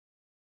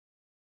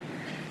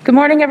Good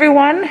morning,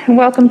 everyone, and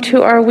welcome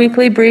to our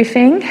weekly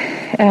briefing.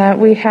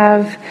 We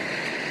have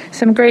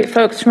some great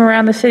folks from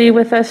around the city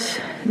with us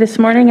this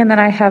morning, and then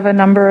I have a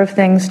number of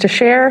things to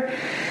share.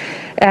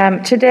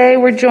 Today,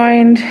 we're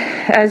joined,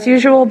 as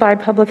usual, by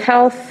Public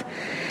Health.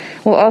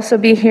 We'll also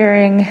be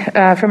hearing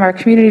from our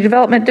Community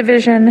Development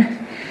Division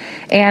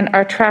and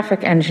our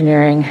Traffic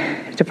Engineering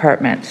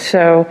Department.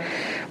 So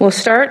we'll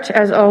start,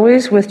 as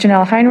always, with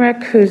Janelle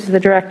Heinrich, who's the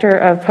Director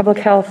of Public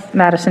Health,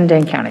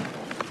 Madison-Dane County.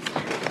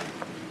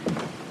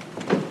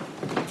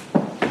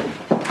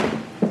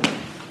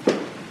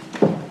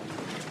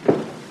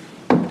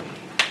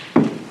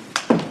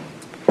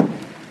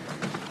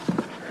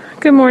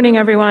 Good morning,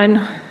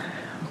 everyone.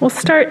 We'll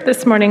start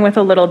this morning with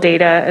a little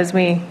data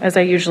as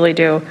I usually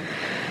do.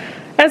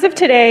 As of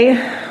today,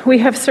 we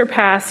have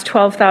surpassed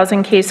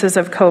 12,000 cases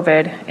of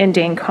COVID in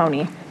Dane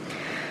County.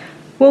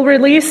 We'll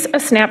release a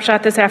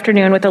snapshot this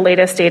afternoon with the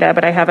latest data,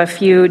 but I have a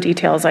few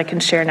details I can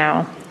share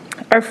now.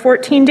 Our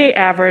 14-day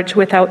average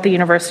without the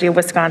University of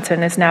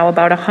Wisconsin is now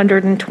about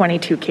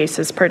 122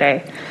 cases per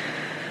day.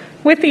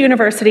 With the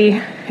university,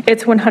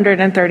 it's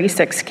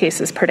 136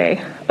 cases per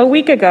day. A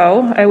week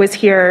ago, I was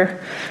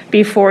here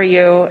before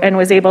you and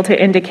was able to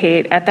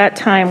indicate at that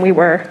time we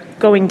were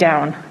going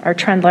down. Our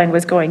trend line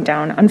was going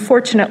down.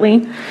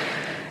 Unfortunately,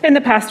 in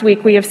the past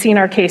week, we have seen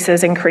our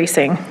cases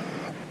increasing.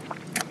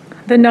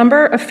 The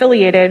number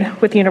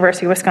affiliated with the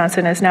University of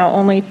Wisconsin is now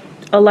only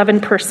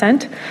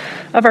 11%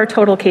 of our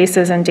total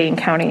cases in Dane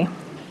County.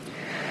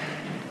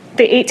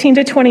 The 18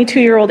 to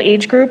 22-year-old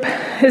age group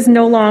is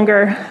no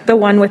longer the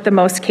one with the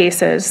most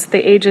cases. The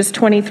ages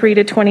 23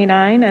 to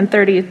 29 and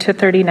 30 to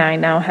 39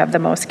 now have the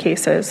most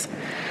cases.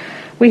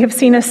 We have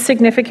seen a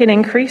significant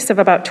increase of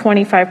about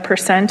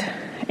 25%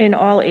 in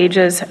all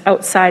ages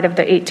outside of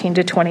the 18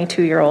 to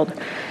 22-year-old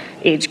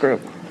age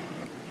group.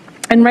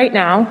 And right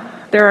now,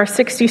 there are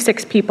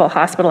 66 people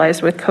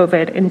hospitalized with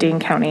COVID in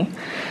Dane County,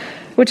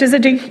 which is a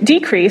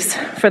decrease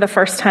for the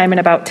first time in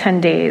about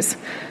 10 days,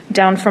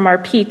 down from our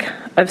peak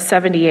of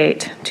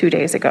 78 2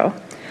 days ago.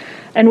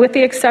 And with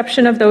the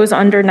exception of those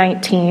under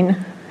 19,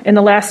 in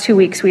the last 2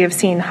 weeks, we have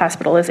seen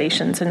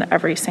hospitalizations in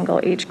every single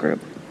age group.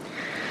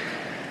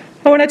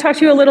 I want to talk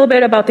to you a little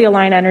bit about the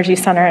Alliant Energy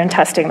Center and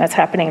testing that's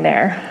happening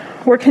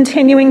there. We're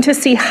continuing to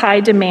see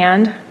high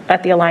demand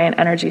at the Alliant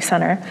Energy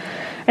Center.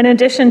 In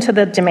addition to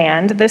the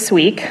demand, this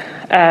week,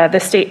 the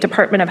State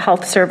Department of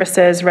Health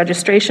Services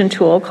registration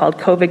tool called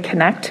COVID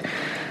Connect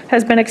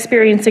has been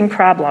experiencing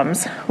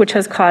problems, which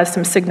has caused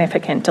some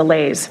significant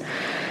delays.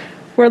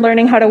 We're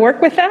learning how to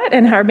work with that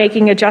and are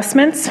making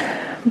adjustments,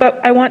 but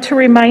I want to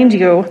remind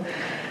you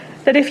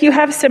that if you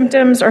have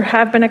symptoms or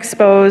have been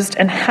exposed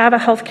and have a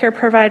healthcare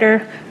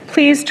provider,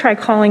 please try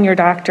calling your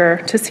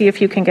doctor to see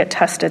if you can get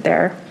tested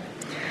there.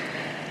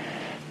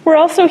 We're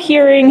also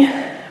hearing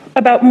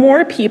about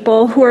more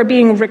people who are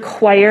being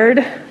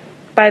required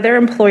by their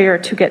employer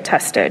to get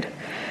tested.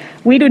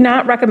 We do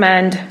not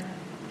recommend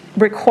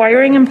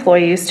requiring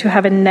employees to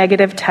have a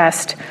negative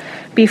test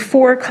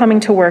before coming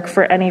to work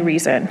for any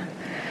reason.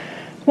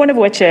 One of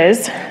which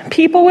is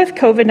people with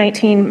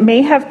COVID-19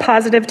 may have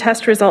positive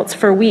test results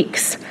for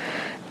weeks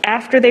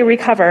after they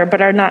recover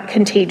but are not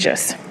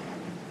contagious,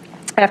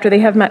 after they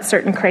have met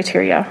certain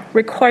criteria.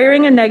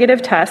 Requiring a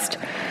negative test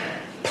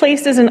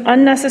places an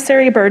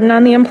unnecessary burden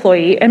on the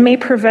employee and may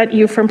prevent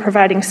you from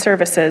providing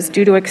services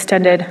due to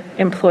extended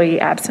employee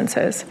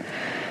absences.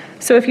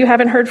 So if you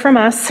haven't heard from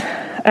us,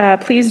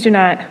 please do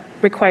not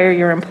require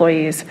your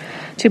employees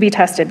to be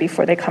tested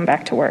before they come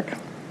back to work.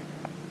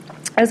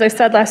 As I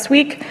said last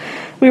week,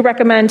 we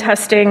recommend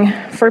testing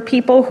for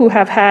people who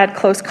have had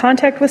close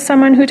contact with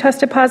someone who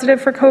tested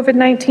positive for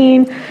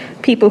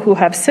COVID-19, people who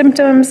have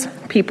symptoms,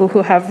 people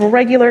who have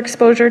regular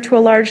exposure to a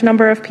large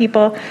number of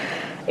people,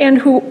 and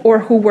who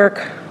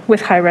work with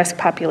high-risk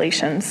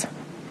populations.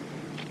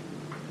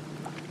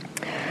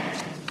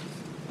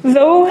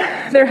 Though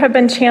there have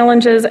been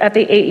challenges at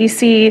the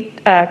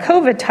AEC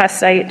COVID test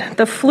site,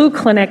 the flu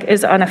clinic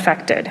is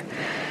unaffected.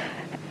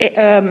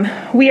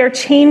 We are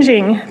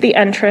changing the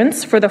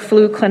entrance for the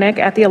flu clinic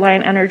at the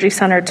Alliant Energy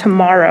Center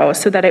tomorrow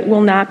so that it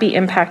will not be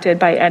impacted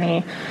by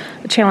any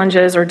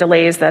challenges or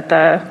delays that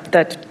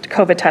the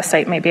COVID test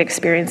site may be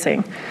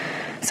experiencing.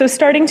 So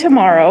starting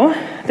tomorrow,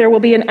 there will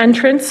be an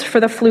entrance for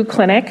the flu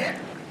clinic,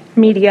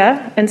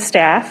 media, and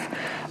staff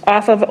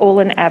off of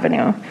Olin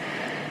Avenue.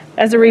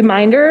 As a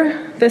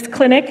reminder, this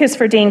clinic is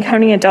for Dane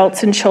County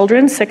adults and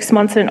children 6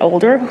 months and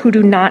older who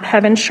do not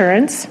have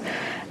insurance,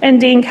 and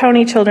Dane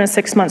County children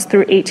 6 months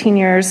through 18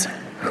 years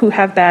who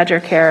have Badger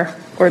Care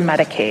or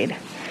Medicaid.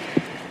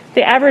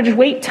 The average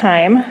wait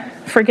time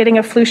for getting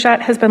a flu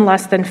shot has been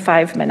less than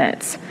 5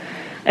 minutes.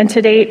 And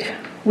to date,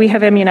 we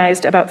have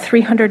immunized about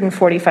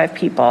 345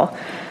 people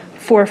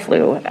for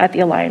flu at the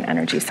Alliant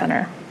Energy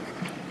Center.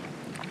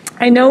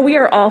 I know we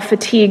are all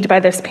fatigued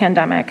by this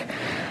pandemic.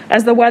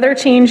 As the weather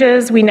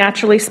changes, we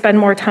naturally spend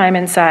more time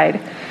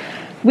inside.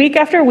 Week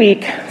after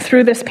week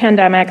through this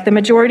pandemic, the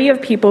majority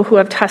of people who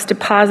have tested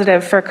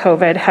positive for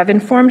COVID have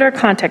informed our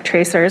contact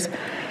tracers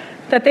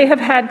that they have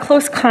had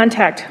close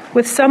contact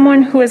with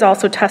someone who has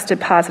also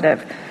tested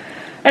positive.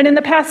 And in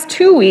the past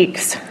 2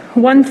 weeks,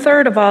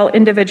 1/3 of all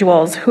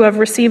individuals who have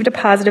received a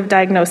positive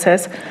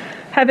diagnosis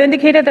have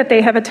indicated that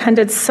they have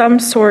attended some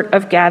sort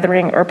of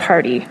gathering or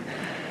party.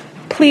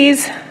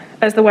 Please,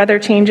 as the weather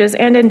changes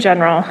and in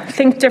general,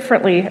 think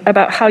differently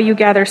about how you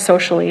gather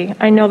socially.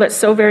 I know that's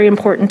so very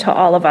important to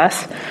all of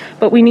us,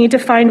 but we need to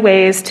find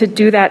ways to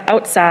do that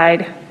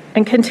outside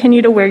and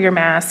continue to wear your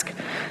mask.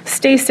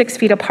 Stay 6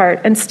 feet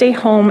apart and stay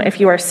home if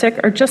you are sick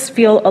or just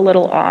feel a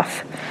little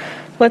off.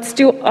 Let's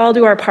all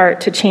do our part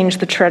to change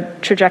the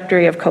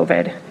trajectory of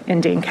COVID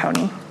in Dane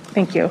County.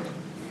 Thank you.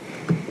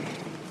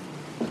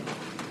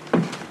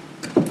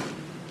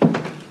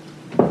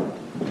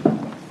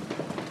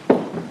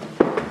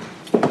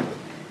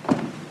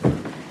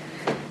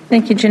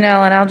 Thank you,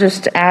 Janelle, and I'll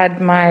just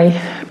add my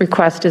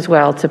request as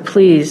well to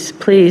please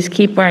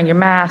keep wearing your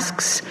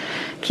masks,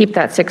 keep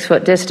that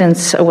 6-foot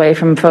distance away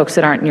from folks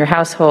that aren't in your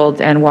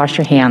household, and wash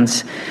your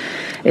hands.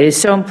 It is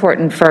so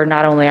important for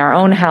not only our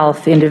own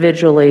health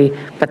individually,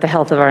 but the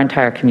health of our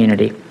entire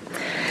community.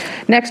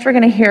 Next, we're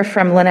going to hear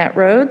from Lynette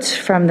Rhodes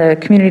from the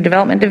Community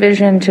Development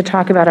Division to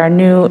talk about our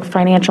new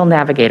Financial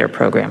Navigator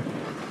program.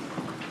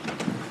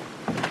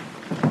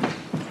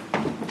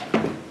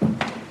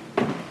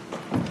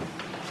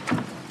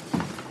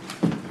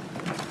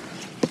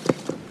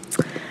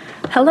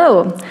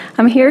 Hello,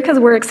 I'm here because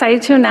we're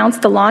excited to announce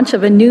the launch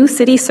of a new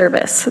city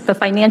service, the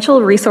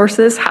Financial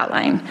Resources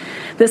Hotline.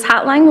 This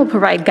hotline will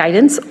provide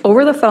guidance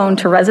over the phone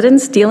to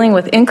residents dealing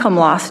with income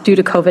loss due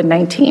to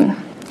COVID-19.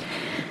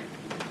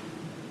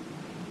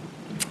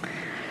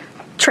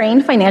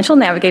 Trained financial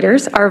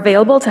navigators are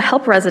available to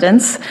help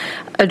residents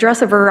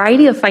address a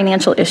variety of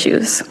financial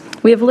issues.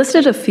 We have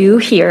listed a few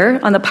here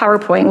on the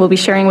PowerPoint we'll be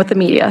sharing with the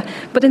media,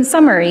 but in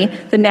summary,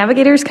 the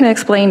navigators can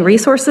explain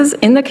resources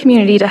in the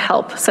community to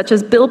help, such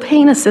as bill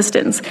paying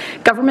assistance,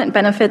 government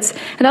benefits,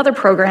 and other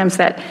programs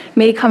that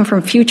may come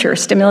from future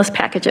stimulus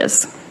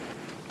packages.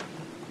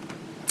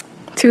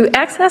 To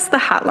access the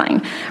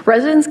hotline,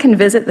 residents can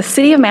visit the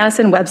City of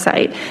Madison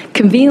website,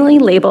 conveniently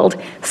labeled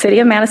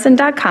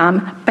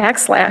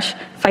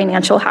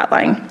cityofmadison.com/financial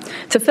hotline,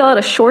 to fill out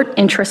a short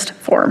interest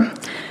form.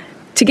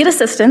 To get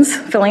assistance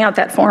filling out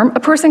that form, a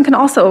person can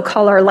also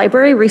call our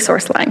library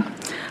resource line.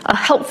 A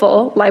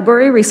helpful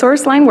library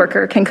resource line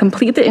worker can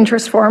complete the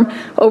interest form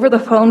over the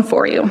phone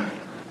for you.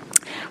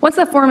 Once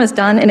the form is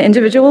done, an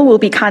individual will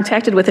be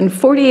contacted within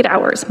 48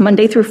 hours,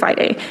 Monday through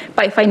Friday,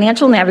 by a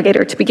financial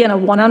navigator to begin a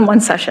one-on-one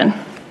session.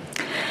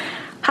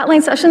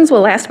 Hotline sessions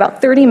will last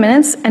about 30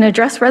 minutes and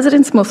address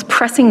residents' most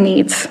pressing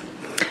needs.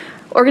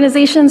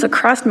 Organizations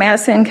across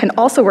Madison can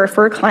also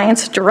refer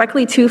clients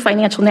directly to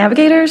financial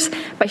navigators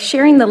by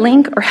sharing the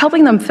link or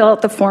helping them fill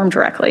out the form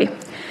directly.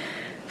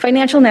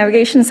 Financial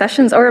navigation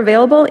sessions are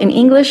available in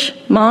English,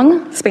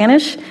 Hmong,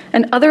 Spanish,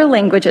 and other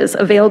languages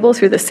available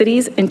through the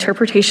city's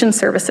interpretation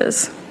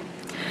services.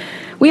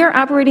 We are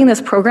operating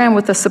this program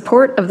with the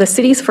support of the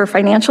Cities for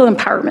Financial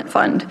Empowerment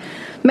Fund.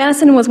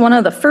 Madison was one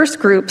of the first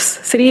group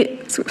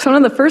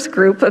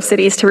of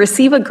cities to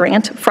receive a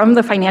grant from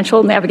the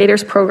Financial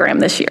Navigators program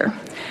this year.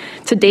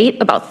 To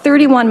date, about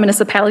 31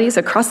 municipalities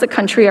across the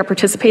country are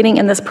participating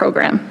in this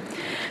program.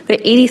 The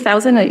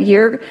 $80,000 a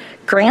year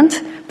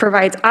grant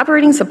provides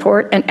operating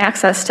support and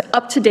access to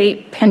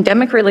up-to-date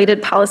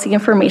pandemic-related policy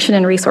information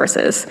and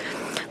resources.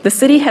 The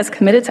city has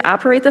committed to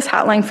operate this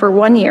hotline for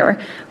 1 year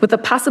with the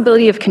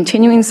possibility of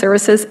continuing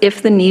services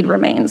if the need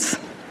remains.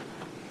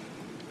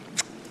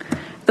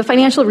 The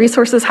Financial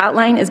Resources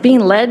Hotline is being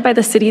led by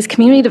the city's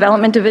Community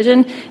Development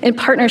Division in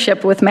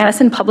partnership with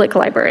Madison Public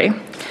Library.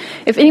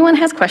 If anyone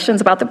has questions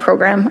about the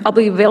program, I'll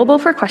be available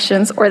for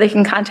questions, or they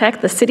can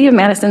contact the City of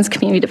Madison's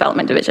Community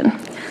Development Division.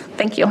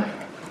 Thank you.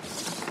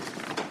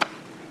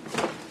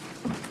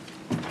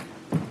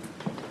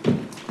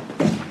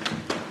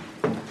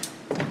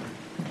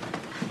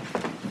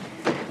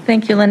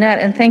 Thank you, Lynette,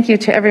 and thank you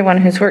to everyone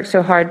who's worked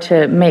so hard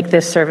to make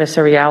this service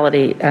a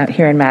reality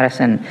here in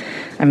Madison.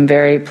 I'm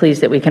very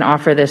pleased that we can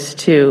offer this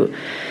to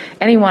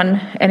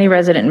anyone, any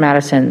resident in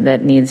Madison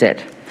that needs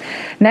it.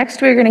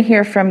 Next, we're going to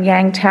hear from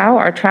Yang Tao,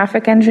 our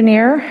traffic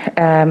engineer,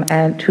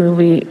 and who will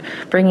be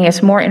bringing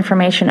us more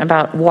information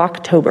about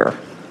Walktober.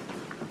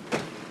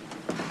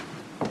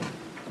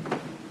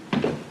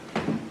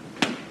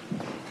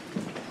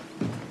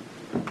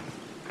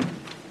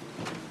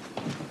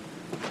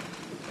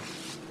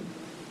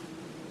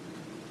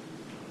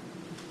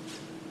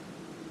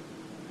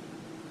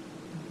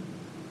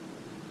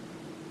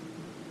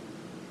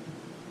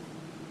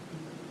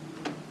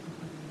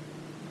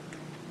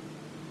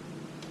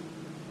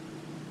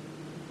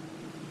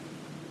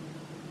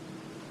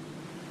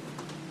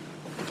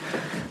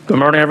 Good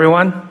morning,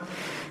 everyone.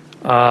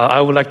 I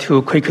would like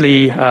to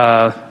quickly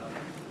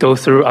go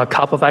through a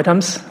couple of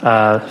items.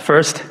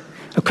 First,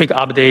 a quick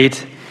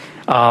update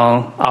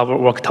on our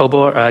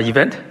Walktober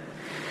event.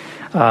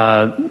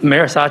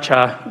 Mayor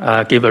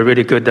Satya gave a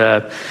really good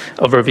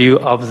overview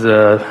of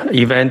the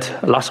event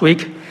last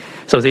week.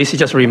 So this is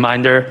just a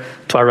reminder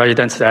to our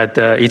residents that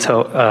it's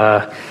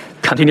a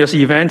continuous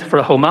event for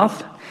the whole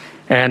month.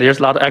 And there's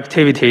a lot of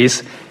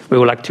activities we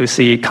would like to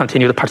see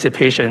continued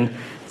participation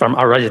from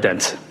our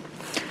residents.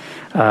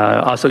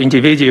 Also,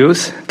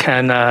 individuals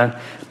can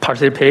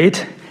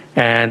participate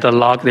and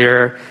log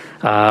their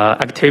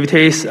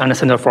activities and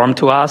send a form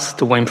to us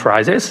to win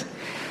prizes.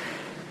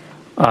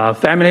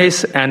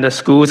 Families and the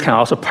schools can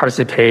also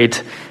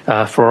participate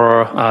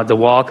for the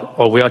walk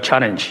or wheel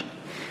challenge.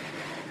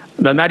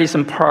 The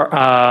Madison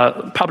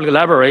Public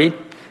Library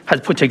has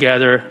put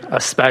together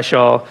a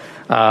special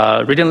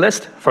reading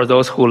list for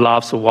those who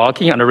love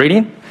walking and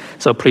reading,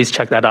 so please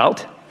check that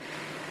out.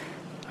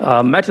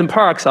 Madison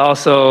Parks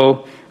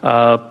also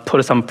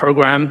put some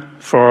program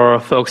for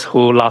folks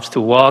who love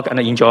to walk and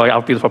enjoy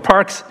our beautiful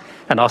parks,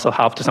 and also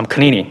help to some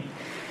cleaning.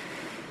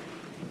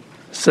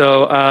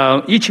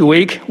 So each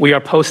week we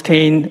are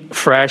posting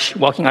fresh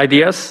walking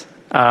ideas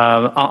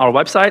on our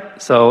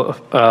website. So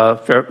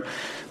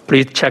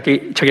please check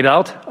it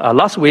out.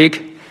 Last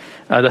week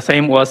the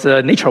theme was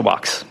nature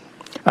walks.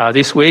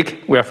 This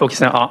week we are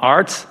focusing on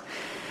arts.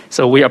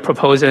 So we are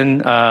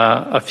proposing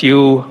a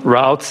few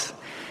routes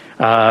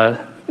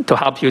to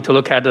help you to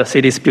look at the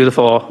city's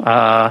beautiful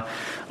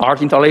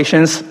art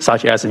installations,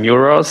 such as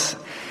murals,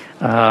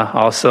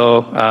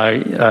 also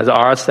the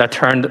arts that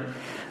turned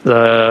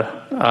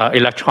the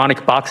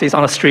electronic boxes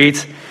on the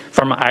streets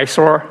from an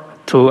eyesore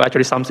to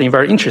actually something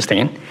very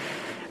interesting.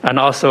 And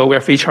also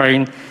we're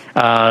featuring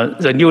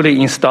the newly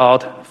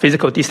installed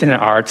physical distancing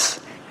arts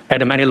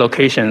at many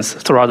locations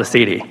throughout the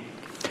city.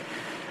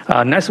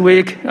 Next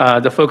week,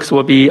 the focus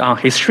will be on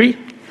history,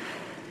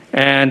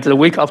 and the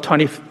week of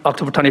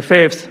October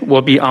 25th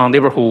will be on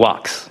neighborhood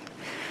walks.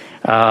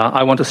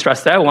 I want to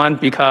stress that one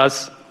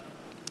because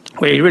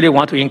we really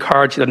want to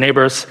encourage the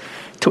neighbors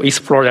to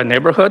explore their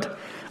neighborhood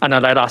and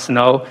let us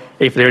know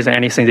if there's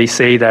anything they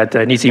see that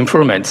needs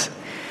improvement.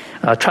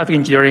 Traffic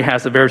engineering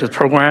has various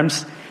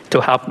programs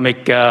to help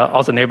make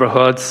all the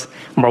neighborhoods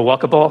more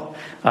walkable,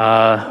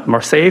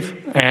 more safe,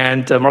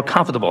 and more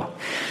comfortable.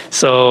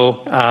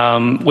 So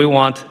we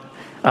want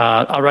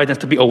our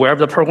residents to be aware of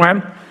the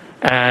program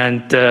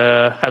and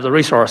have the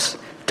resource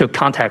to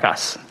contact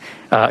us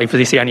if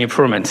they see any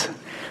improvements.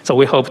 So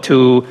we hope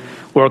to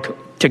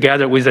work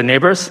together with the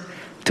neighbors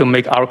to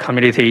make our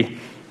community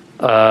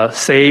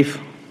safe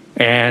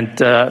and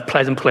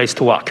pleasant place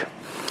to walk.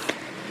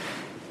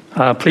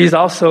 Please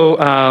also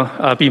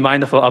be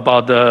mindful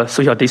about the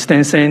social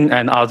distancing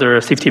and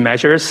other safety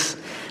measures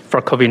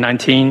for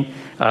COVID-19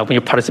 when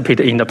you participate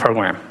in the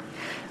program.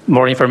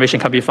 More information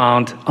can be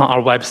found on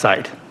our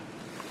website.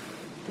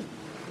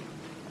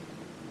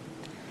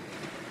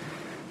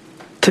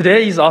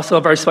 Today is also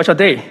a very special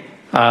day.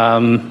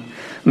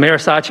 Mayor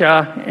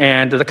Satya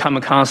and the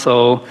Common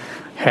Council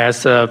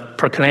has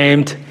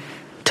proclaimed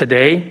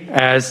today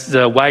as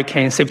the White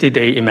Cane Safety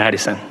Day in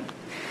Madison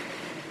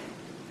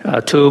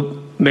to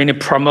mainly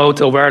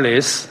promote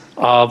awareness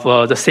of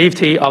the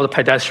safety of the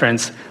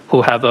pedestrians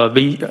who have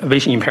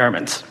vision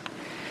impairments.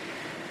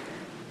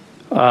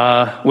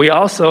 We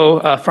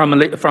also,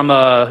 from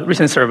a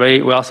recent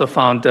survey, we also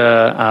found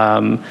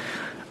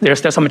there are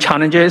still some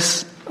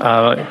challenges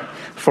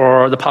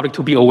for the public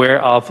to be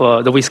aware of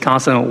the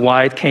Wisconsin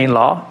white cane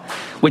law,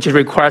 which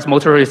requires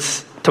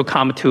motorists to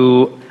come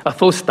to a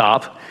full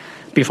stop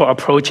before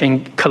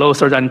approaching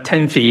closer than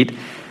 10 feet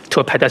to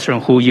a pedestrian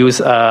who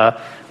uses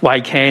a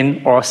white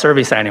cane or a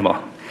service animal.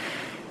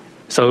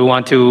 So we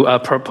want to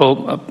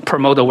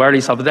promote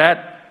awareness of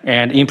that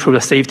and improve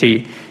the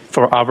safety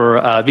for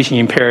our vision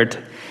impaired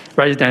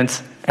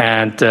residents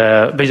and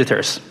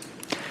visitors.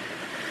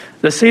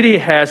 The city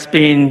has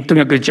been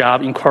doing a good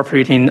job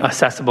incorporating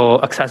accessible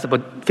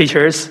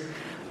features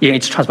in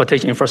its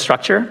transportation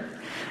infrastructure,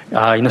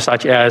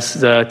 such as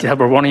the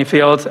disabled warning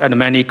fields at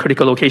many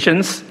critical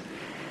locations.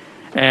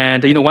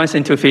 And one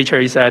thing to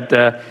feature is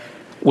that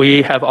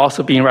we have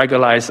also been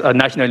recognized a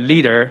national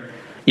leader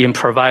in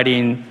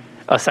providing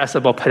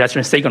accessible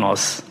pedestrian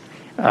signals.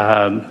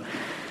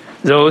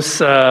 Those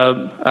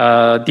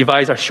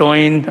devices are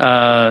showing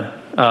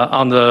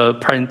on the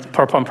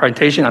PowerPoint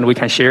presentation, and we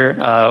can share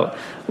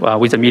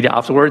with the media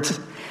afterwards.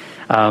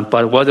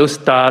 But what those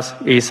does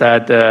is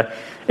that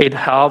it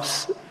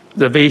helps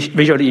the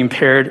visually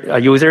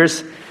impaired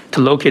users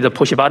to locate the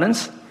push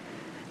buttons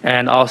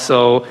and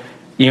also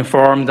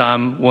inform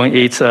them when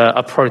it's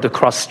appropriate to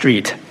cross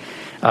street.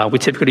 We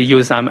typically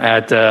use them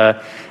at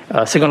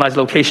signalized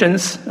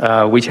locations,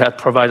 which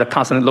provide a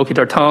constant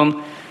locator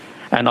tone,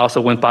 and also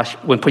when push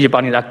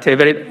button is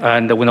activated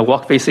and when the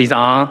walk face is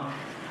on,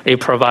 it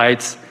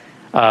provides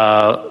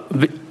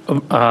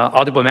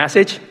audible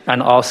message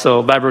and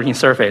also vibrating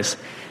surface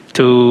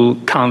to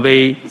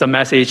convey the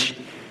message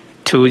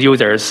to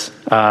users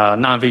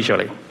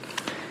non-visually.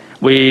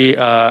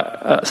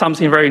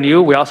 Something very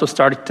new, we also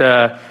started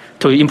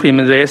to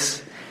implement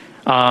this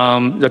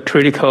the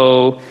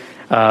critical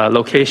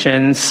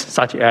locations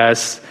such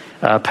as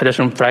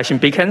pedestrian flashing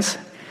beacons.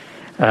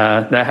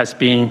 That has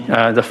been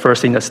the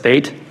first in the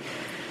state,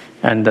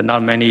 and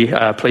not many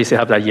places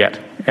have that yet.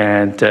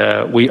 And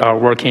we are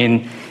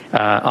working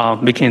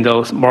on making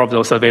more of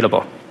those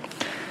available.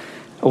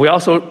 We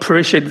also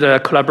appreciate the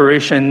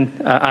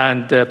collaboration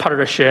and the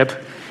partnership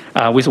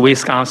with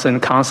Wisconsin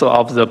Council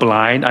of the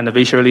Blind and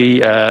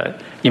Visually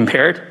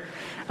Impaired.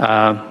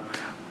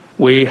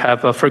 We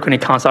have frequently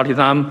consulted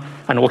them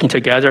and working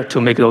together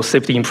to make those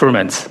safety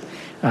improvements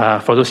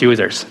for those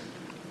users.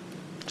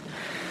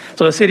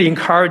 So the city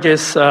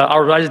encourages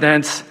our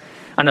residents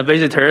and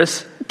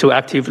visitors to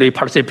actively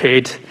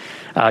participate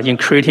in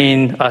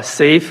creating a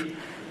safe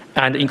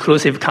and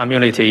inclusive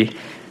community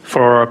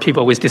for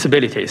people with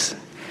disabilities.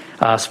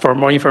 For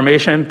more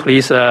information,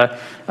 please visit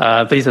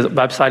the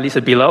website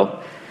listed below.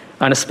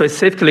 And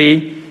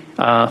specifically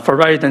for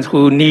residents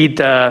who need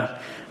the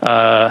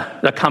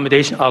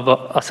accommodation of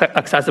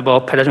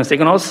accessible pedestrian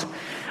signals,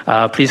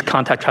 please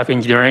contact traffic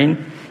engineering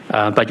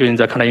by using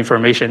the kind of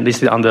information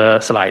listed on the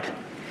slide.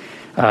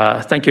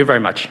 Thank you very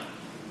much.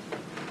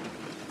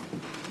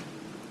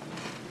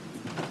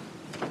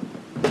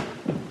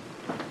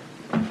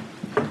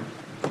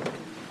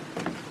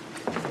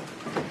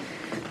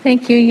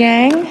 Thank you,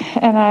 Yang,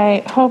 and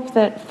I hope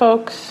that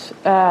folks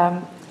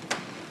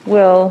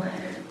will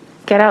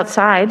get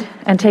outside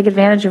and take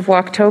advantage of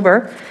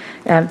Walktober.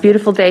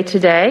 Beautiful day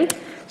today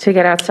to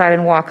get outside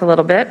and walk a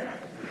little bit.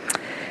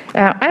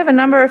 I have a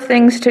number of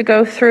things to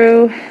go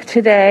through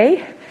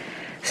today,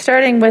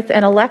 starting with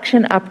an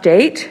election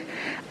update.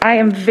 I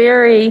am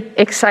very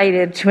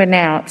excited to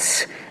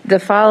announce the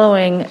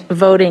following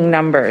voting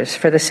numbers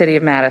for the City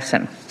of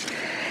Madison.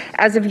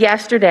 As of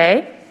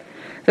yesterday,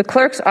 the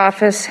clerk's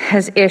office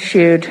has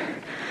issued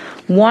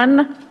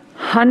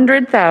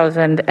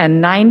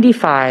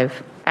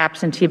 100,095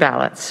 absentee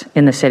ballots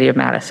in the City of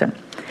Madison.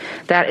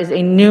 That is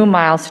a new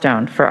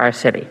milestone for our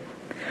city.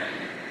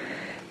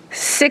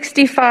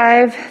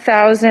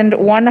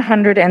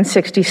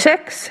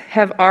 65,166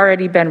 have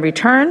already been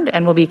returned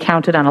and will be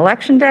counted on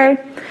Election Day.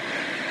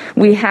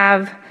 We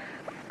have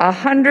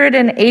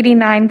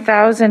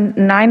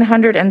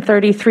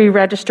 189,933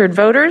 registered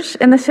voters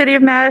in the City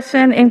of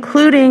Madison,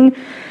 including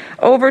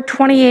over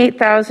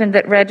 28,000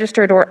 that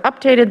registered or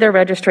updated their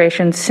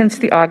registration since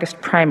the August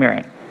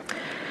primary.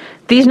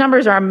 These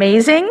numbers are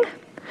amazing,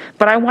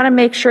 but I want to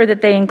make sure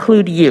that they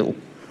include you.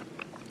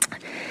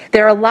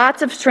 There are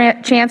lots of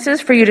chances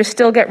for you to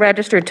still get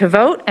registered to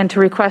vote and to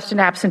request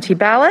an absentee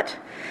ballot,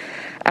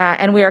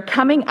 and we are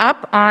coming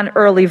up on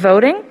early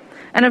voting.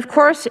 And of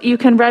course, you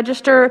can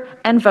register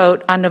and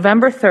vote on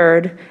November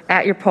 3rd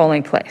at your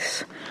polling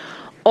place.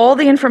 All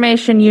the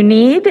information you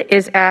need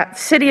is at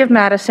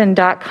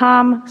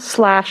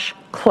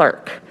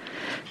cityofmadison.com/clerk.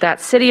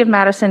 That's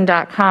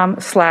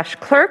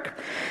cityofmadison.com/clerk.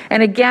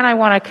 And again, I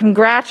want to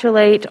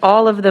congratulate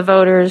all of the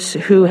voters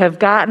who have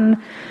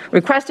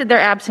requested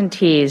their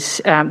absentees.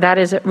 That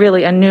is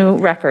really a new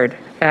record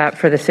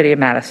for the City of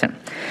Madison.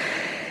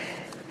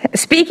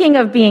 Speaking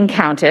of being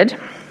counted,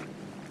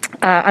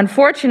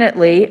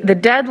 unfortunately, the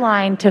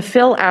deadline to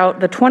fill out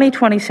the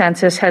 2020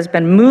 census has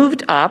been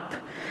moved up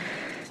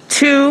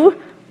to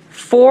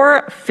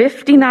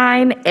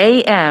 4:59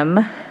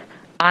 a.m.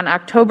 on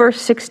October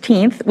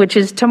 16th, which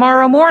is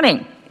tomorrow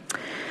morning.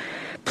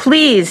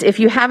 Please, if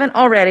you haven't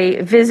already,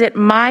 visit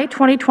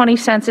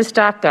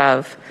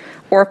my2020census.gov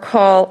or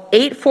call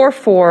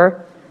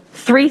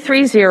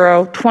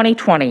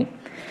 844-330-2020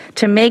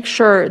 to make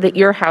sure that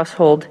your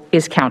household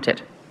is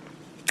counted.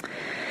 I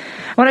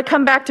want to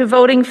come back to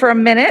voting for a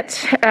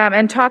minute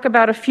and talk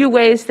about a few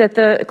ways that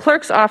the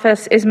clerk's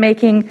office is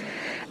making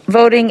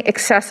voting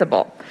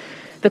accessible.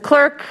 The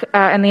clerk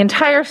and the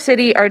entire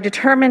city are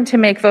determined to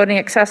make voting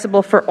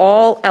accessible for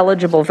all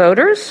eligible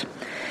voters.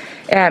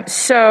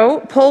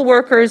 So poll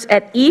workers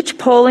at each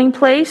polling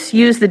place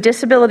use the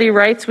Disability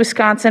Rights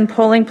Wisconsin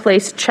polling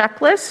place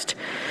checklist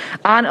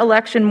on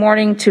election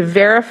morning to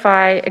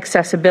verify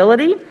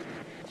accessibility.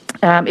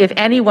 If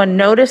anyone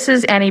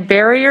notices any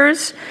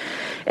barriers,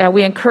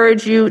 we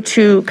encourage you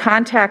to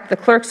contact the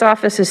clerk's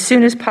office as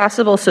soon as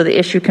possible so the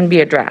issue can be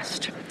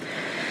addressed.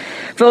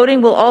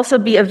 Voting will also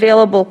be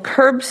available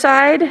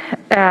curbside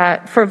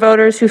for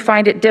voters who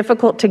find it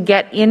difficult to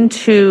get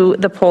into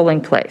the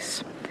polling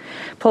place.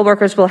 Poll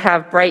workers will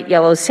have bright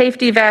yellow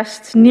safety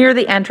vests near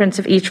the entrance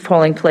of each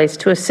polling place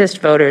to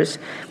assist voters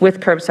with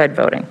curbside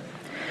voting.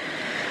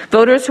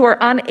 Voters who are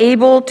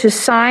unable to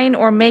sign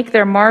or make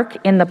their mark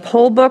in the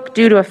poll book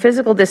due to a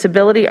physical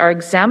disability are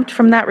exempt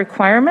from that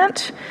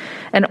requirement,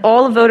 and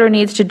all a voter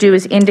needs to do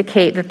is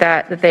indicate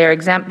that they are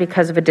exempt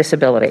because of a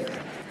disability.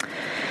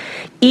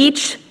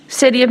 Each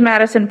City of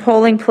Madison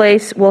polling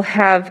place will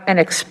have an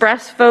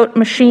express vote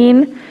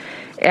machine,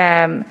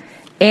 and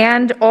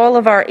all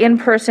of our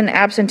in-person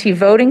absentee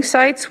voting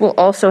sites will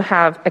also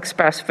have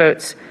express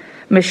votes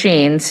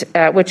machines,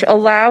 which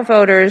allow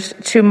voters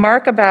to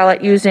mark a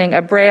ballot using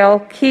a Braille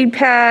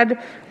keypad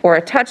or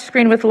a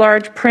touchscreen with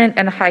large print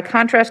and high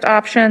contrast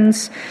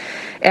options.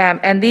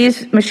 And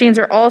these machines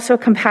are also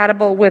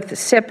compatible with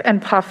SIP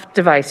and PUF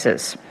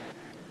devices.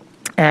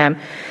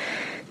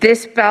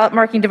 This ballot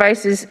marking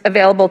device is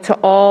available to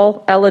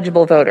all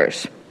eligible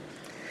voters.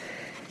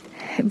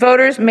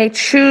 Voters may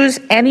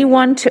choose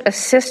anyone to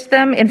assist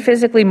them in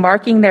physically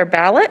marking their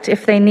ballot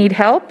if they need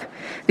help.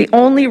 The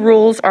only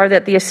rules are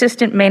that the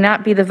assistant may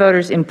not be the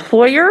voter's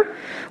employer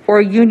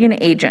or union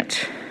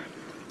agent.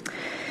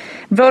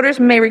 Voters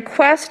may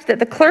request that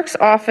the clerk's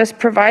office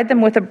provide them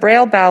with a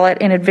Braille ballot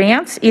in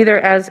advance, either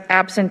as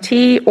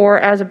absentee or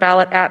as a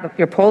ballot at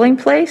your polling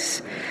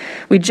place.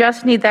 We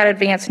just need that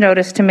advance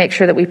notice to make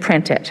sure that we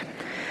print it.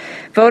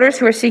 Voters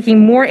who are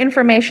seeking more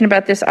information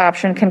about this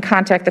option can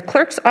contact the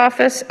clerk's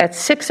office at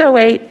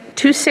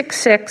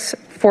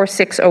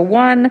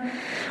 608-266-4601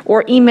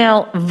 or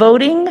email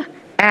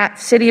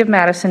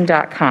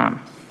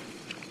voting@cityofmadison.com.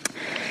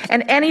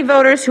 And any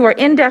voters who are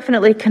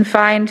indefinitely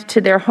confined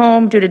to their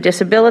home due to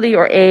disability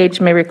or age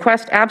may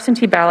request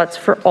absentee ballots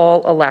for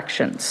all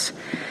elections.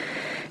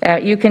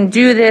 You can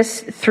do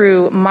this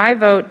through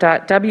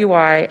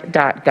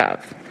myvote.wi.gov.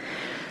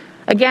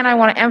 Again, I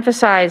want to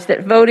emphasize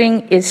that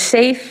voting is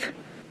safe,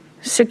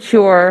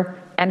 secure,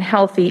 and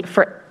healthy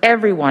for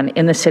everyone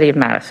in the City of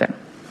Madison.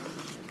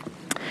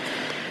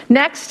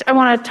 Next, I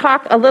want to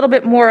talk a little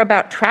bit more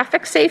about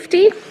traffic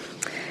safety.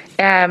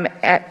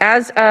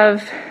 As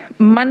of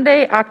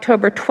Monday,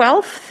 October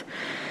 12th,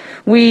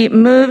 we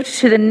moved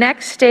to the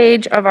next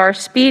stage of our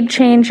speed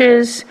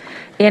changes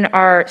in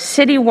our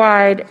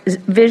citywide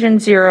Vision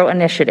Zero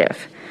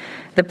initiative.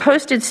 The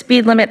posted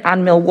speed limit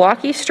on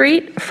Milwaukee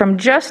Street from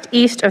just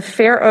east of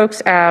Fair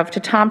Oaks Ave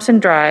to Thompson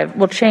Drive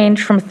will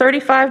change from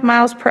 35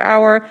 miles per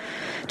hour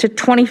to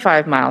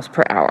 25 miles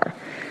per hour.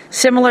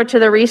 Similar to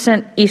the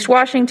recent East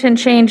Washington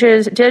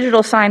changes,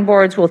 digital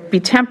signboards will be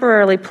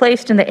temporarily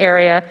placed in the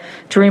area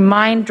to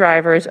remind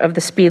drivers of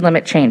the speed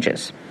limit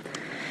changes.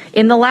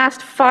 In the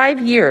last 5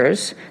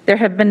 years, there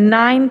have been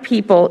 9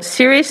 people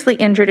seriously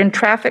injured in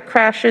traffic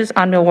crashes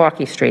on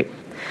Milwaukee Street.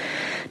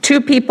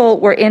 2 people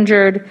were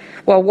injured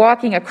while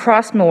walking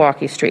across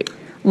Milwaukee Street.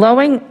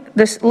 Lowering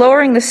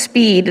the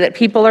speed that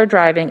people are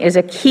driving is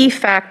a key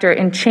factor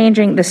in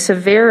changing the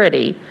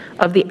severity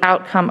of the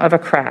outcome of a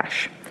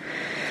crash.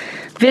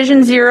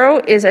 Vision Zero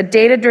is a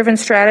data-driven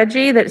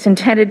strategy that's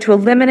intended to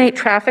eliminate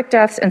traffic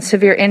deaths and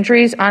severe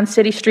injuries on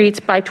city streets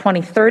by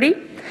 2030,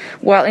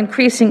 while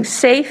increasing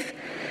safe,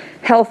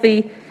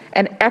 healthy,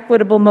 and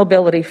equitable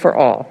mobility for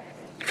all.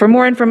 For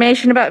more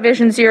information about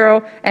Vision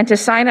Zero and to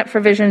sign up for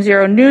Vision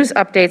Zero news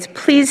updates,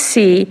 please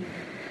see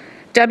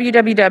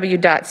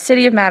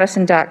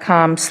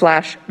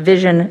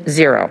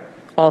www.cityofmadison.com/vision0,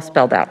 all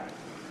spelled out.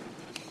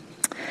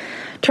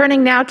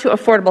 Turning now to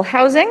affordable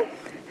housing.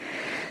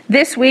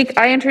 This week,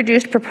 I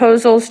introduced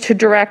proposals to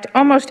direct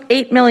almost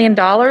 $8 million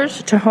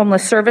to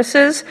homeless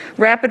services,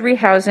 rapid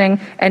rehousing,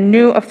 and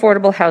new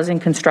affordable housing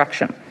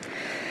construction.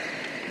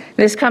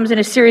 This comes in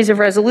a series of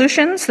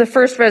resolutions. The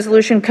first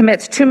resolution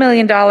commits $2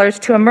 million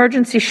to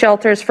emergency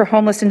shelters for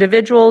homeless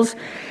individuals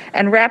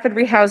and rapid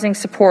rehousing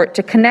support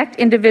to connect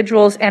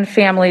individuals and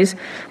families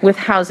with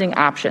housing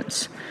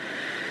options.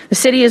 The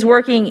city is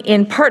working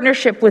in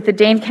partnership with the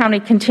Dane County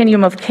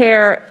Continuum of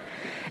Care,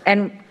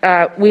 and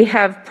we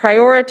have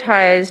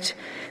prioritized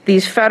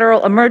these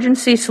federal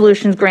emergency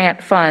solutions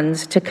grant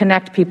funds to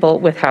connect people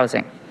with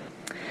housing.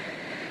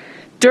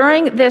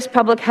 During this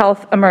public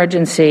health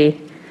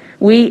emergency,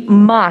 we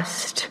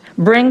must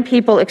bring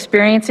people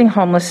experiencing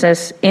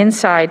homelessness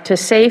inside to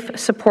safe,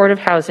 supportive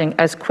housing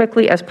as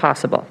quickly as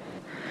possible.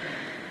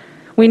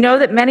 We know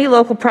that many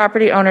local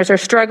property owners are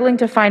struggling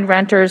to find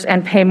renters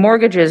and pay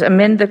mortgages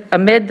amid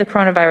the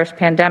coronavirus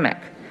pandemic.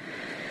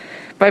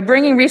 By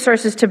bringing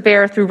resources to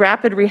bear through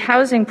rapid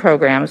rehousing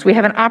programs, we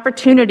have an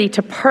opportunity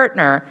to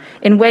partner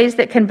in ways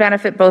that can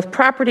benefit both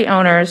property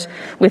owners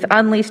with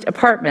unleased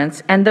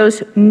apartments and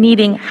those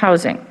needing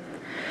housing.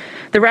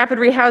 The rapid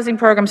rehousing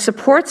program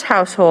supports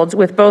households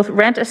with both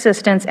rent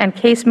assistance and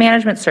case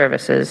management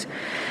services,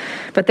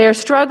 but they are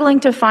struggling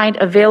to find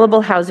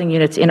available housing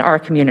units in our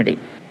community.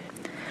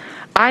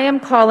 I am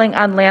calling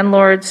on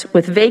landlords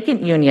with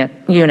vacant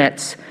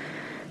units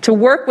to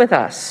work with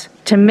us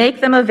to make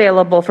them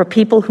available for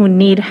people who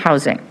need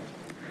housing.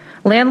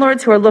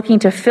 Landlords who are looking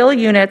to fill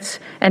units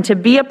and to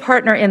be a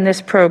partner in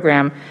this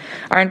program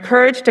are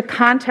encouraged to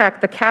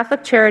contact the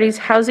Catholic Charities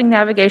Housing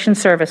Navigation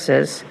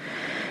Services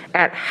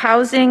at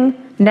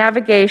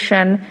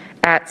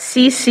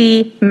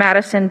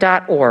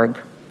housingnavigation@ccmadison.org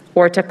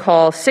or to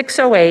call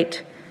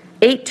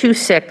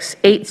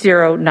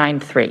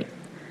 608-826-8093.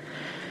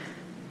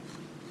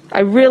 I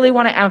really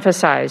want to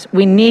emphasize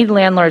we need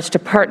landlords to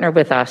partner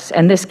with us,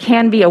 and this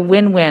can be a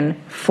win-win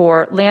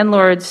for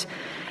landlords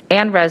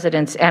and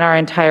residents and our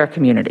entire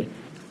community.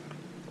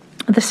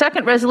 The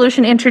second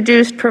resolution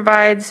introduced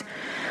provides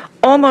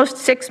almost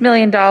 $6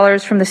 million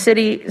from the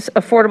city's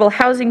Affordable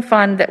Housing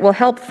Fund that will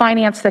help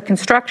finance the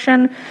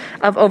construction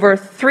of over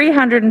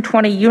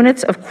 320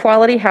 units of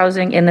quality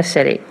housing in the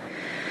city.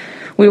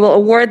 We will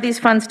award these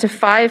funds to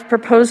 5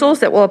 proposals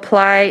that will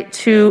apply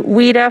to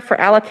WIDA for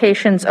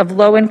allocations of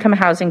low-income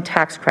housing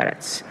tax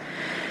credits.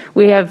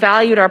 We have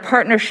valued our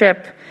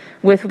partnership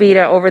with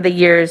WIDA over the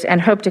years and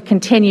hope to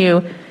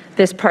continue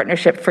this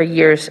partnership for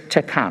years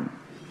to come.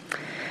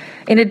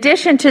 In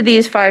addition to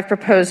these 5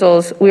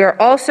 proposals, we are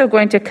also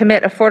going to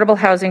commit affordable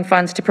housing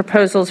funds to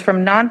proposals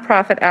from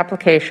nonprofit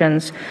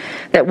applications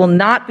that will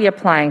not be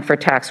applying for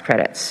tax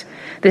credits.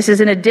 This is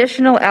an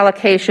additional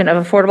allocation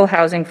of affordable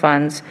housing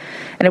funds,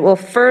 and it will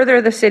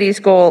further the city's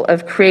goal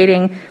of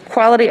creating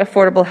quality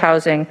affordable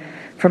housing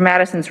for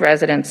Madison's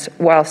residents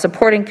while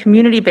supporting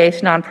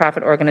community-based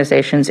nonprofit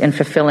organizations in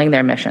fulfilling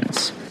their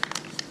missions.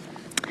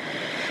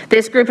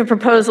 This group of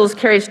proposals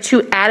carries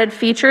 2 added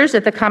features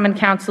that the Common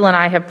Council and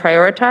I have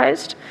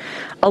prioritized: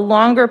 a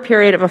longer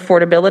period of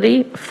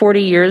affordability,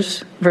 40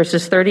 years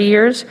versus 30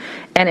 years,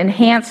 and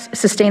enhanced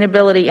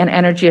sustainability and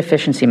energy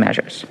efficiency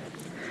measures.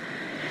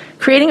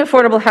 Creating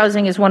affordable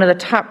housing is one of the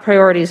top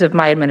priorities of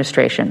my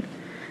administration.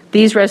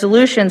 These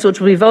resolutions,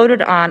 which will be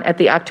voted on at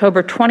the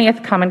October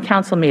 20th Common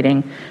Council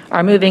meeting,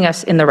 are moving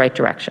us in the right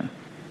direction.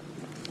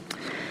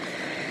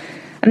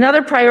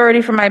 Another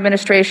priority for my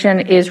administration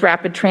is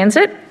rapid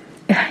transit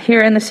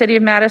here in the city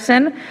of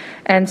Madison.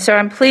 And so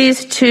I'm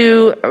pleased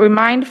to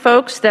remind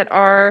folks that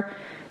our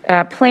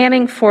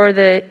planning for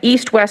the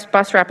east-west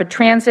bus rapid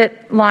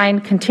transit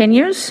line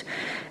continues.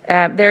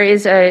 There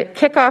is a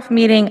kickoff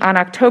meeting on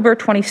October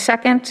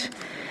 22nd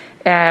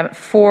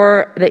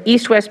for the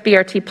east-west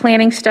BRT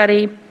planning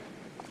study.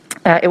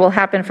 It will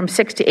happen from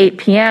 6 to 8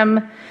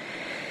 p.m.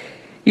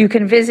 You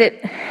can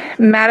visit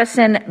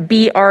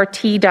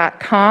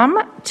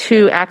madisonbrt.com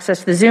to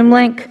access the Zoom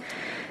link.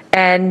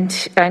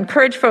 And I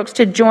encourage folks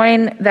to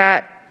join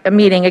that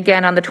meeting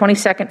again on the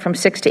 22nd from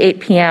 6 to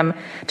 8 p.m.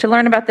 to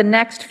learn about the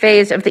next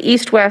phase of the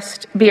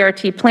East-West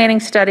BRT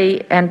planning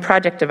study and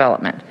project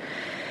development.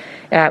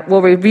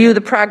 We'll review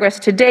the progress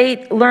to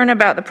date, learn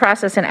about the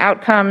process and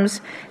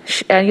outcomes,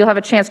 and you'll have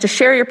a chance to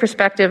share your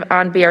perspective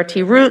on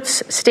BRT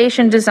routes,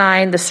 station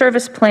design, the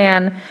service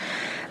plan,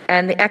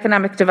 and the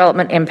economic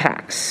development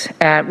impacts.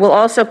 We'll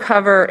also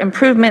cover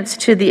improvements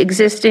to the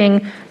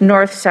existing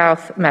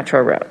north-south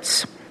metro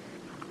roads.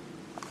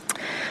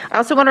 I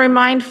also want to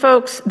remind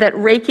folks that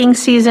raking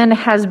season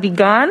has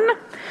begun,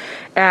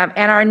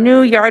 and our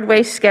new yard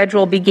waste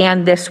schedule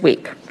began this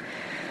week.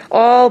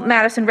 All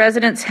Madison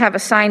residents have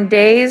assigned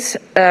days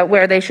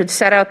where they should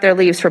set out their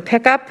leaves for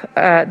pickup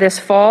this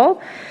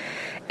fall,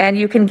 and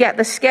you can get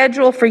the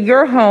schedule for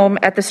your home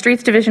at the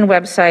Streets Division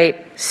website,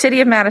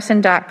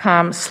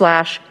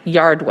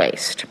 cityofmadison.com/yard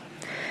waste.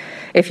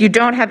 If you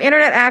don't have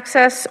internet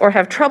access or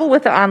have trouble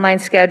with the online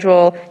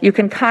schedule, you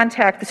can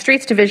contact the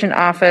Streets Division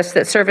office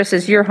that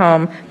services your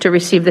home to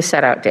receive the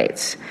set-out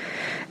dates.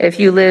 If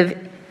you live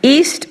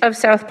east of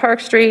South Park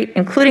Street,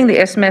 including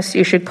the Isthmus,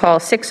 you should call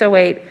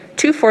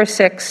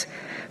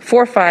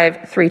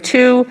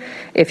 608-246-4532.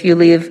 If you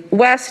live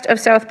west of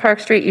South Park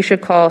Street, you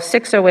should call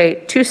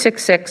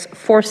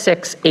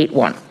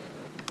 608-266-4681.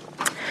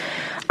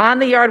 On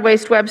the yard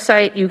waste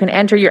website, you can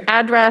enter your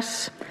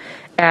address.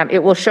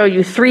 It will show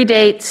you 3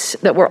 dates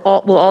that will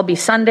all be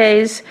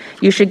Sundays.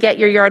 You should get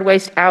your yard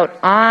waste out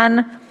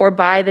on or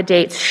by the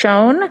dates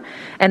shown,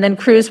 and then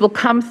crews will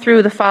come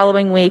through the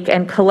following week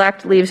and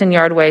collect leaves and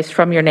yard waste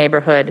from your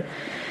neighborhood.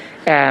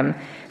 For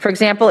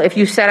example, if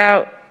you set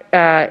out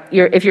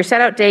if your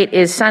set out date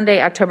is Sunday,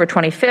 October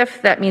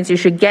 25th, that means you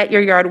should get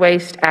your yard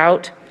waste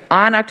out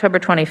on October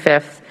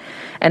 25th,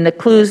 and the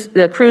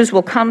crews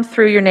will come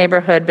through your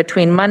neighborhood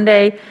between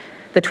Monday,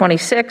 the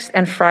 26th,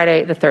 and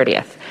Friday, the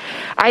 30th.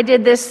 I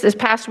did this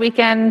past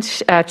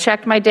weekend,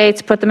 checked my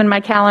dates, put them in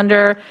my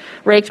calendar,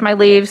 raked my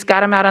leaves,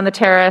 got them out on the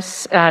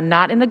terrace,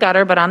 not in the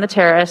gutter, but on the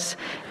terrace,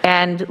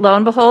 and lo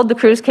and behold, the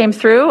crews came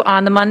through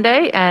on the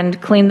Monday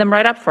and cleaned them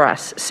right up for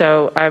us.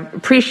 So I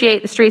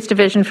appreciate the Streets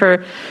Division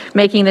for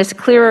making this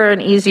clearer and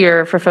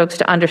easier for folks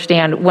to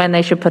understand when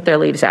they should put their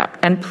leaves out.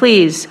 And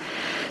please,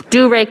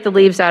 do rake the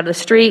leaves out of the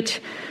street.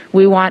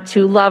 We want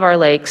to love our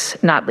lakes,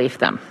 not leaf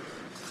them.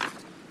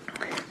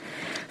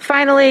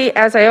 Finally,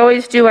 as I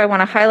always do, I want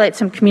to highlight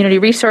some community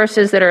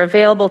resources that are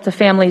available to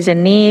families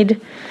in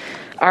need.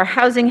 Our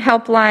housing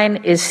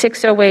helpline is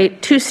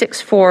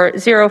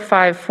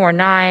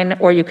 608-264-0549,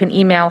 or you can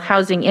email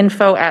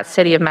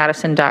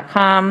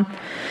housinginfo@cityofmadison.com.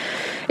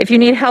 If you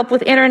need help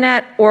with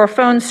internet or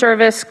phone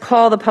service,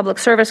 call the Public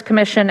Service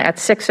Commission at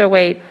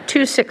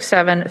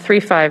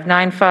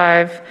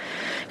 608-267-3595.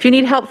 If you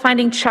need help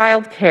finding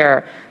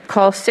childcare,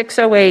 call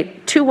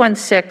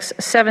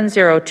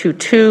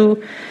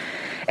 608-216-7022.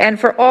 And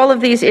for all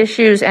of these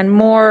issues and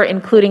more,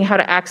 including how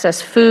to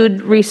access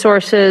food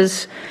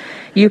resources,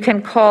 you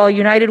can call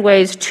United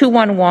Way's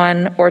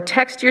 211 or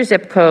text your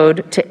zip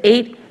code to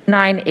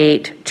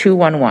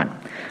 898-211.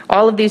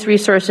 All of these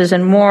resources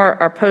and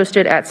more are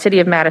posted at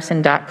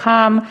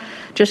cityofmadison.com.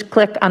 Just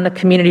click on the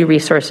Community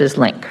Resources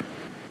link.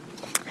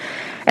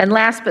 And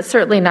last but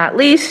certainly not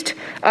least,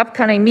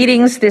 upcoming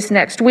meetings this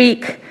next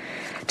week.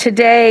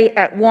 Today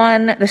at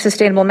 1, the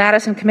Sustainable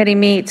Madison Committee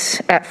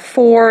meets. At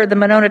 4, the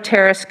Monona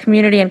Terrace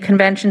Community and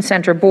Convention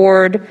Center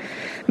Board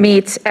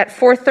meets. At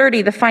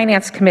 4:30, the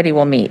Finance Committee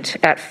will meet.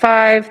 At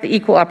 5, the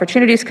Equal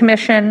Opportunities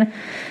Commission.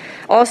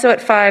 Also at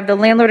 5, the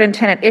Landlord and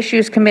Tenant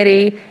Issues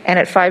Committee. And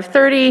at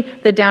 5:30,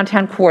 the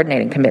Downtown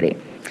Coordinating Committee.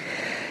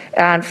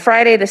 On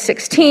Friday, the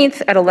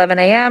 16th at 11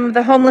 a.m.,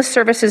 the Homeless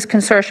Services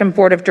Consortium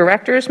Board of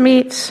Directors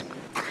meets.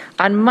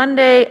 On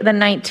Monday, the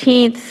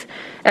 19th,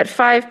 at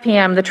 5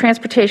 p.m., the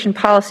Transportation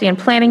Policy and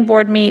Planning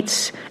Board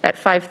meets. At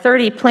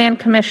 5:30, Plan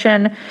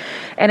Commission.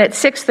 And at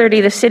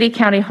 6:30, the City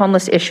County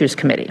Homeless Issues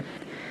Committee.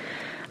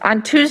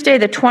 On Tuesday,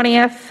 the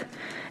 20th,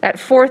 at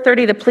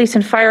 4:30, the Police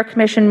and Fire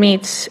Commission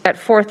meets. At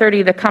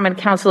 4:30, the Common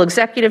Council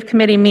Executive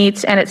Committee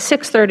meets. And at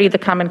 6:30, the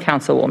Common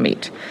Council will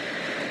meet.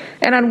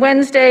 And on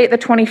Wednesday, the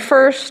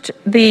 21st,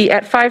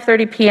 at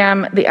 5:30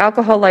 p.m., the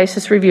Alcohol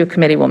License Review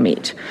Committee will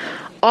meet.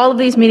 All of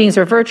these meetings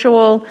are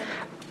virtual.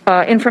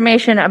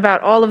 Information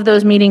about all of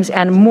those meetings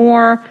and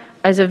more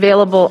is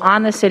available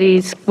on the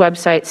city's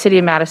website,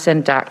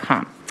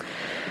 cityofmadison.com.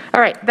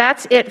 All right,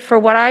 that's it for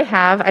what I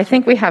have. I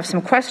think we have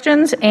some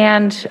questions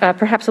and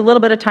perhaps a little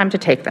bit of time to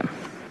take them.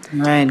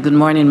 All right, good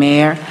morning,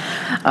 Mayor.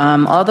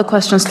 All the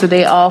questions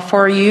today are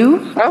for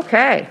you.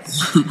 Okay.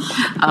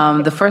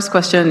 The first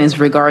question is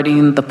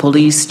regarding the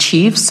police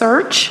chief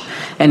search,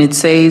 and it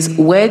says,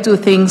 where do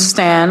things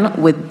stand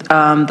with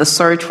the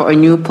search for a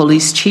new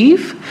police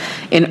chief?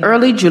 In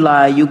early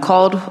July, you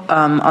called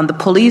on the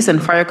Police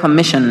and Fire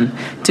Commission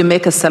to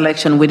make a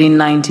selection within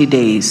 90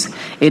 days.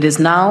 It is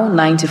now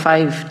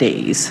 95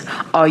 days.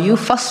 Are you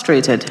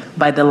frustrated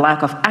by the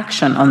lack of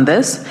action on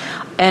this?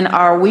 And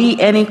are we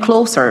any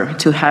closer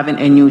to having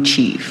a new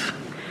chief?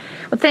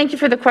 Well, thank you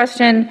for the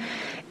question.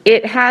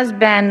 It has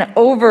been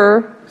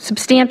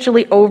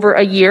substantially over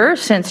a year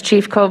since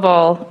Chief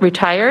Koval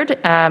retired,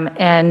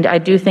 and I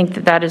do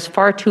think that is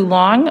far too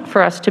long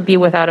for us to be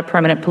without a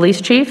permanent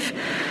police chief.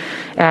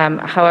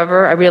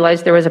 However, I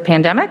realized there was a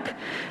pandemic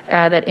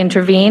that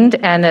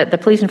intervened, and that the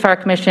Police and Fire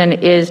Commission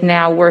is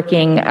now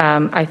working,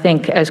 I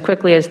think, as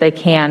quickly as they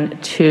can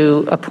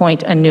to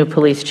appoint a new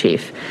police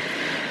chief.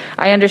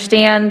 I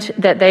understand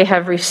that they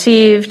have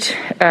received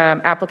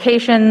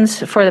applications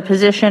for the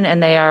position,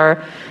 and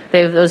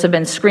those have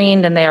been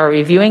screened, and they are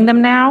reviewing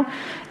them now.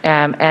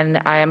 And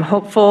I am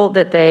hopeful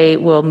that they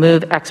will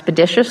move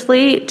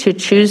expeditiously to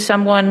choose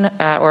someone,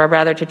 or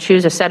rather to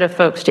choose a set of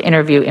folks to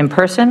interview in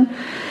person,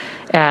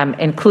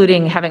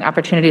 including having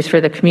opportunities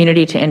for the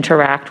community to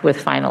interact with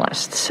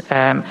finalists.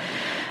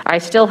 I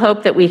still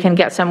hope that we can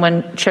get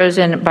someone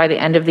chosen by the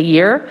end of the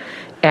year,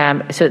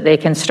 so that they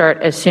can start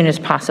as soon as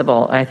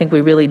possible. I think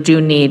we really do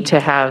need to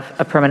have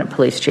a permanent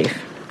police chief.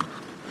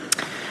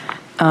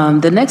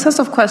 The next set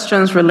of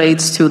questions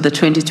relates to the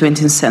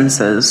 2020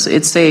 census.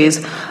 It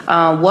says,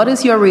 what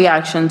is your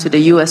reaction to the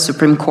U.S.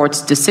 Supreme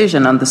Court's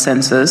decision on the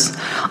census?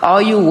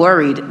 Are you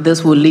worried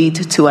this will lead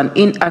to an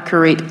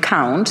inaccurate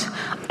count?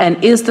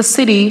 And is the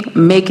city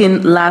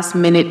making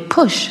last-minute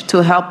push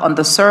to help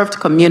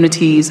underserved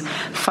communities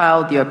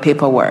file their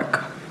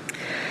paperwork?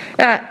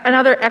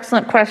 Another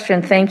excellent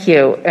question, thank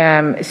you.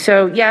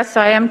 So yes,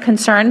 I am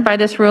concerned by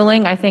this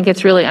ruling. I think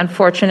it's really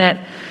unfortunate,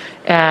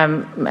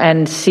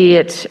 and see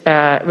it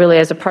really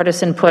as a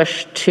partisan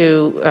push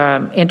to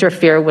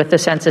interfere with the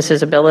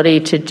census's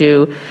ability to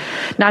do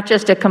not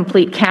just a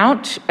complete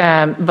count,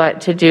 but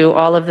to do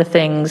all of the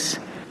things.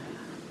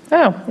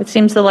 Oh, it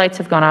seems the lights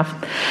have gone off.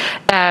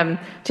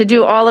 To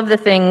do all of the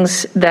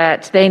things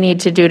that they need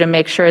to do to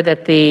make sure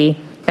that the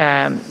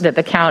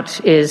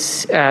count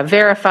is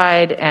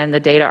verified and the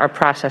data are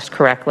processed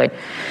correctly.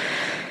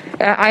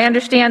 I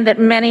understand that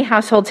many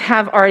households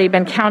have already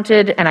been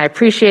counted, and I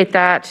appreciate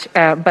that,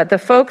 but the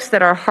folks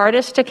that are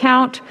hardest to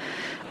count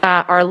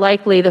are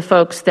likely the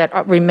folks that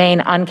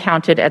remain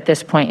uncounted at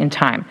this point in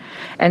time.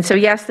 And so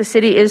yes, the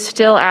city is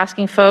still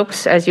asking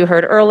folks, as you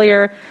heard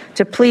earlier,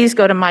 to please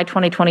go to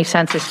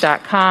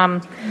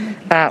my2020census.com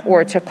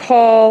or to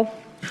call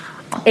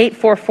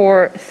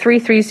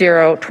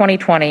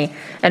 844-330-2020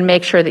 and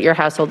make sure that your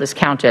household is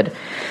counted.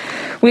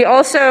 We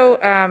also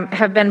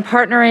have been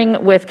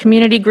partnering with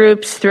community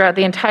groups throughout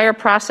the entire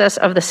process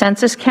of the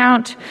census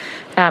count,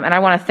 and I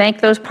want to thank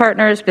those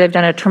partners. They've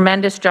done a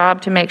tremendous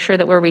job to make sure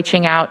that we're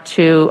reaching out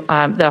to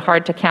the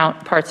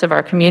hard-to-count parts of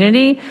our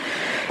community.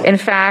 In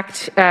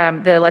fact,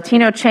 the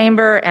Latino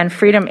Chamber and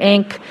Freedom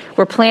Inc.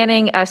 were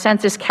planning a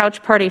census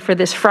couch party for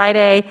this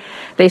Friday.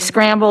 They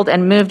scrambled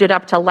and moved it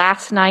up to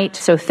last night,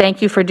 so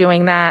thank you for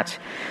doing that.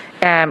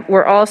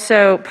 We're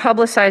also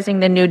publicizing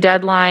the new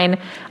deadline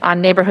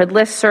on neighborhood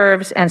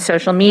listservs and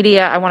social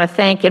media. I want to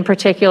thank in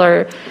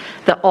particular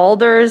the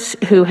alders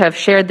who have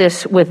shared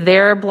this with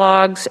their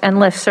blogs and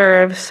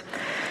listservs.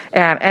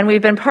 And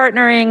we've been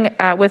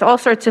partnering with all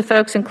sorts of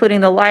folks,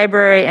 including the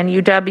library and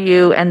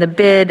UW and the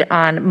BID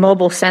on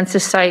mobile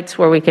census sites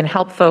where we can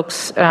help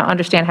folks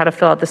understand how to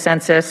fill out the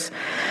census.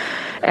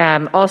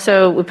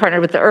 Also, we partnered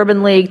with the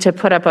Urban League to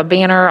put up a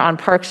banner on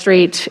Park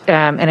Street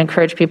and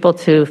encourage people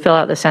to fill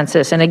out the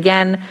census. And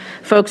again,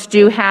 folks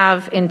do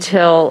have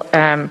until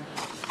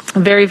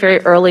very, very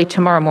early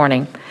tomorrow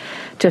morning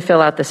to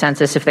fill out the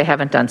census if they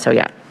haven't done so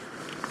yet.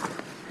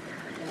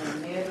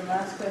 Mayor, the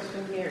last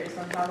question here is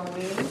on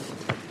Halloween.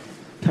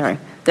 Sorry.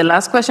 The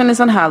last question is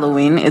on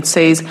Halloween. It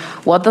says,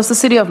 what does the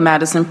City of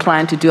Madison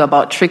plan to do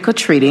about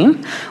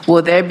trick-or-treating?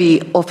 Will there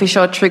be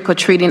official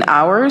trick-or-treating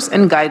hours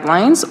and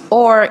guidelines,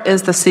 or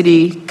is the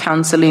city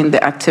canceling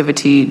the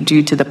activity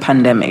due to the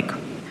pandemic?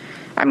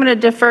 I'm going to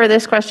defer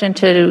this question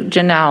to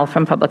Janelle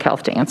from Public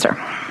Health to answer.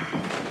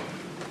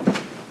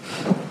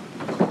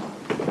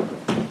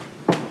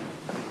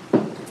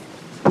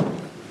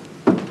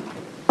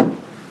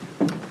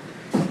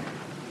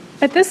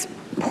 At this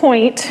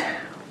point,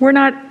 we're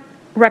not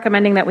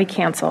recommending that we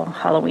cancel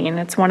Halloween.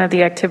 It's one of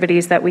the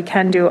activities that we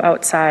can do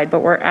outside, but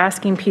we're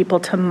asking people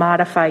to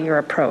modify your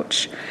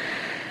approach.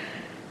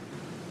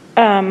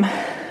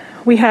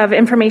 We have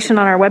information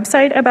on our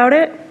website about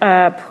it.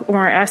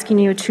 We're asking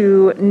you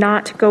to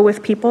not go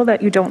with people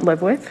that you don't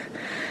live with,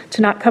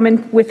 to not come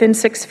in within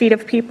 6 feet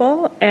of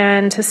people,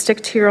 and to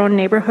stick to your own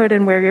neighborhood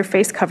and wear your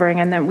face covering.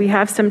 And then we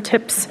have some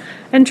tips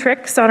and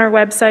tricks on our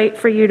website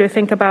for you to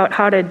think about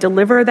how to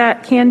deliver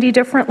that candy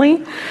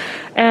differently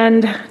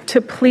and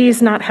to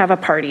please not have a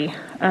party.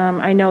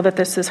 I know that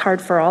this is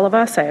hard for all of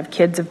us. I have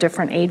kids of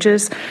different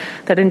ages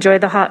that enjoy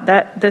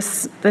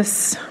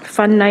this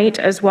fun night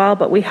as well,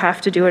 but we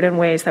have to do it in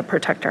ways that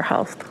protect our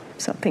health.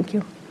 So thank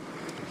you.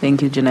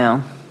 Thank you,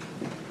 Janelle.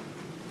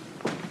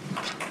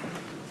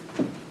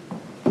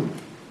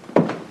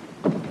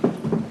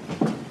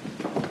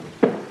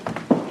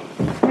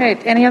 All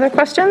right, any other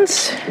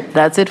questions?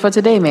 That's it for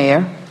today,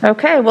 Mayor.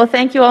 Okay, well,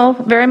 thank you all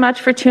very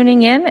much for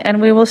tuning in,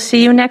 and we will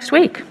see you next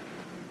week.